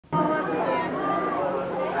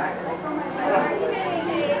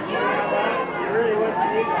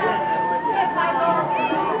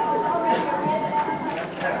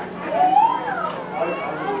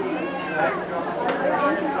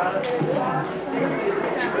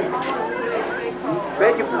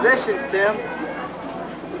positions, Tim.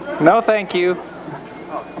 No, thank you.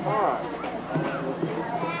 Oh, come on.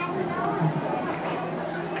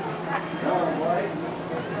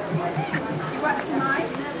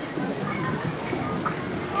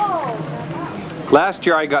 Last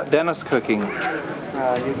year I got Dennis cooking.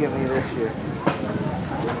 You give me this year.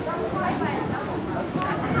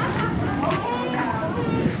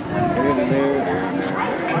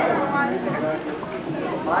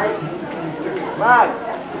 Mike? Mike!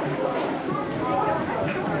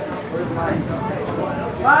 Where's Mike?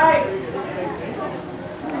 Mike!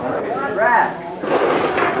 Brad!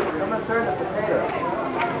 Come and turn the potatoes.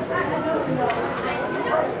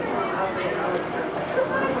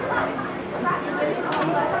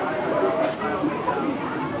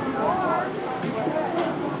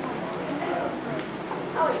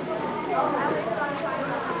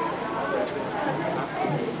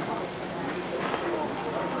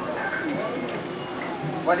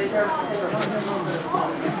 What is your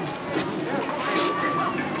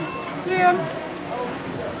Jim?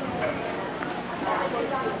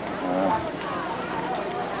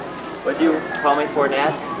 What did you call me for,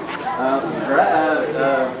 Dad?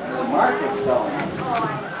 Mark was selling.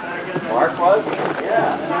 Mark was?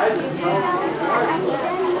 Yeah, and I just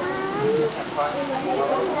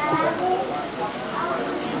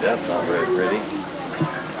That's not very pretty.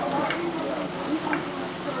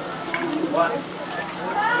 What?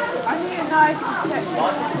 I need a knife to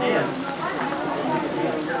cut.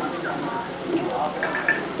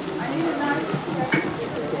 I need a knife to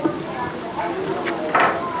cut.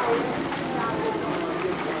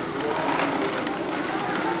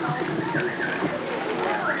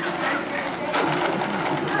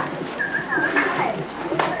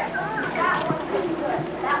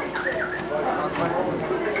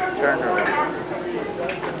 Turn her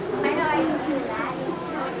around.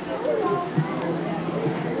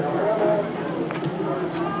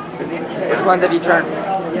 Which ones have you turned?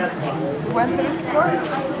 One that is short.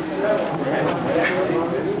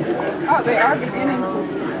 Oh, they are beginning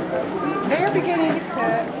to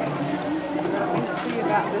cook. Let's see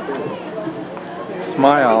about this.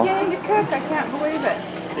 Smile. They're beginning to cook. I can't believe it.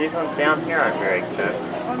 These ones down here aren't very good.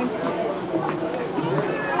 Let me see.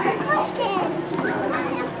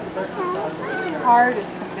 Hard as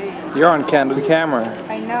can be. You're on candid camera.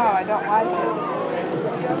 I know. I don't like it.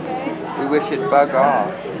 You okay? We wish it'd bug off.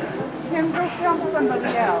 Tim, go film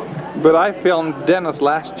somebody else. But I filmed Dennis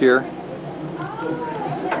last year.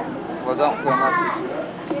 Well, don't film us.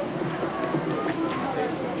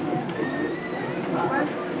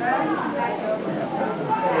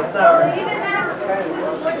 What's that?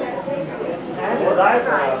 Well,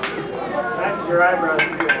 eyebrows. That's your eyebrows.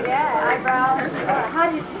 Yeah, eyebrows. How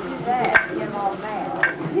do you do that? You get them all mad.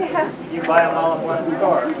 Yeah. You buy them all at one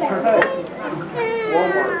store.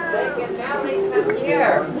 Walmart. Now they come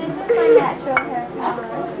here. This is my natural hair color.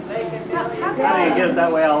 How do you get it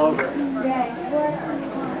that way all over? Yeah.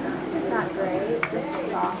 It's not great. It's just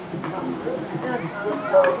soft.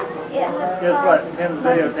 Yeah. Guess what? Tim's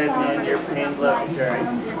videotaping you and your pains left sharing.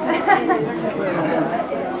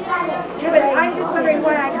 Yeah, but I'm just wondering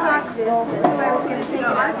what I cost this if I was going to take it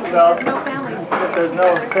out. Well, No family. if there's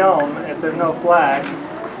no film, if there's no flash,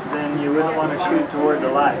 then you wouldn't want to shoot toward the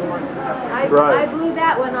light. I Right. blew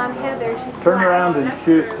that one on Heather. She's Turn black. around and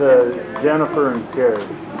shoot Jennifer and Carrie.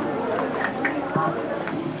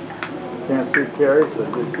 Can't see Carrie, so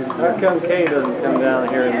just shoot How come Kay doesn't come down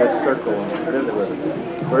here in this circle and visit with us?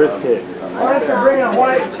 Where's Kay? Why don't you bring a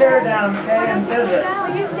white chair down, Kay, and visit? No,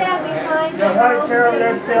 you stand behind The white chair over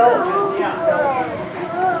there still?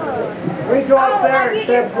 We go up there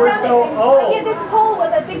except we're so Yeah, old. this pole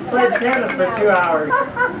with a big Played stomach. tennis for 2 hours.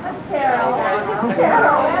 Carol.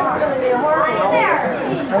 That's really be horrible.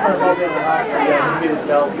 I'm going to go in the hockey. Yeah, just be the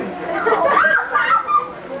skeleton.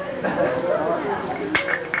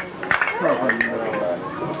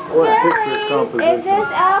 What picture composition? Is this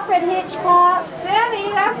Alfred Hitchcock?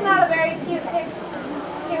 Sandy, that's not a very cute picture.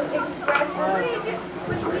 Cute expression. What are you doing?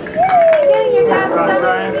 Getting your dad's stomach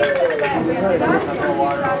and this in the background.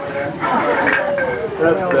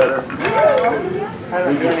 That's better.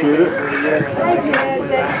 Did you shoot it? I did,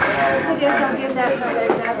 but I guess I'll give that photo.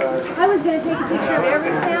 I was going to take a picture of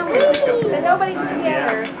every family, but nobody's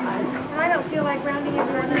together. And I don't feel like rounding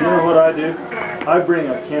everyone You know up. what I do? I bring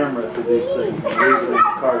a camera to these things and leave it in the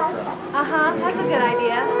car trunk. Uh-huh, that's a good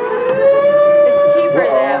idea. It's cheaper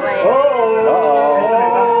that way.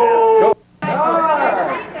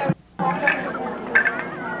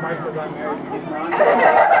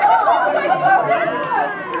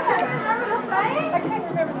 I can't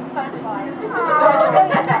remember the punchline.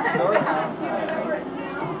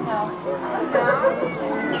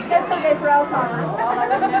 No. else on her.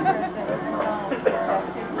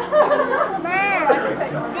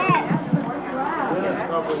 Dennis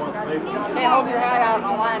probably wants maple nuts. Hey, hold your hat out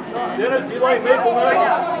on line. Dennis, do you like maple nuts?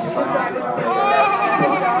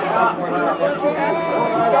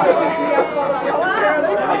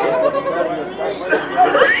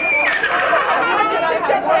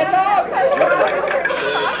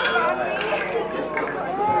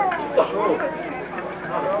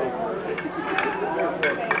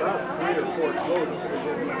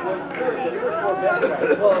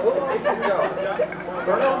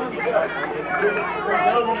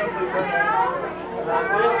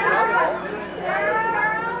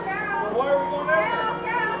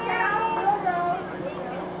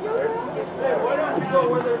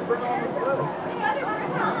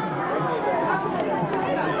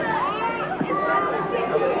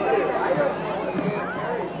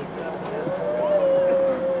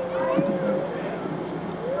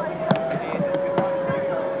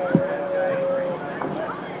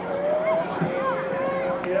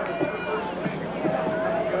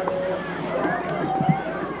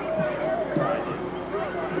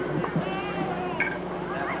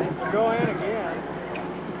 Go in again.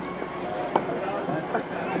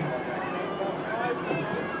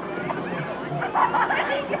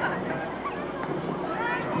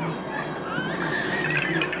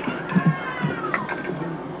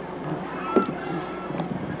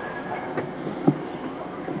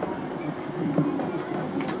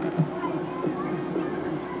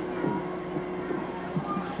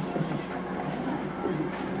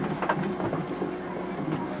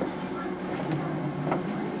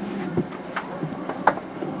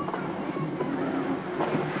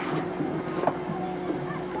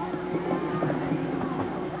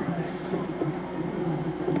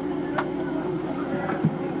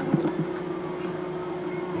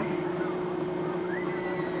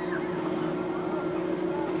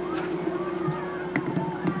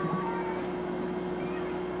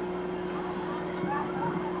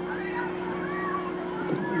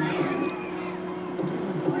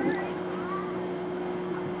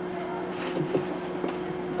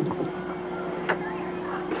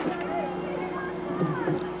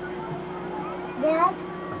 Dad?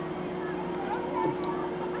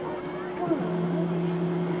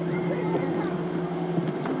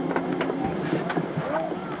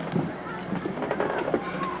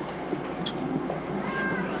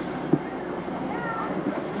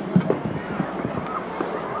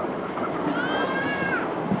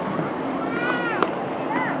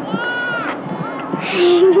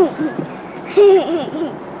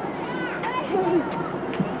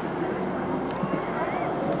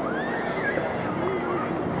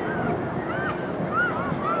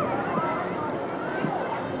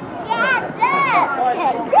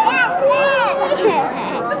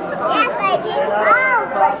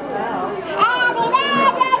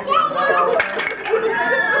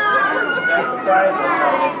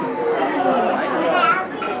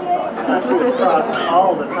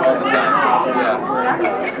 All the time.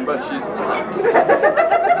 Yeah, but she's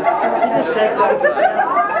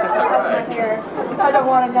I don't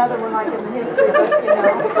want another one like in the history book, you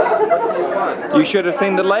know. You should have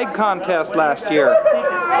seen the leg contest last year.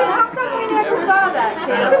 How come we never saw that,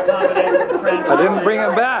 Kim? I didn't bring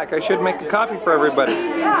it back. I should make a copy for everybody.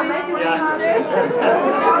 Yeah, maybe we can do it.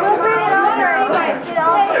 We'll bring it over anyway. Get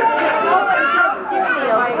all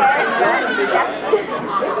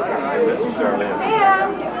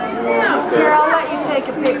Here, I'll let you take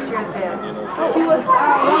a picture of this. She was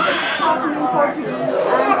talking in Portuguese.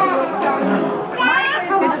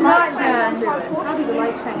 It's not done. How do the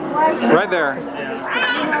light shine? Right there.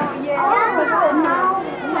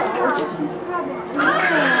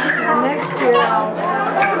 And next year I'll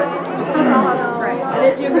have to pray. And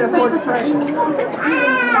if you can afford to pray.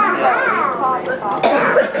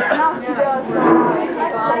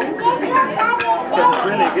 It's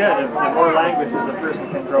really good. The more languages a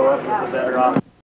person can grow up with, the better off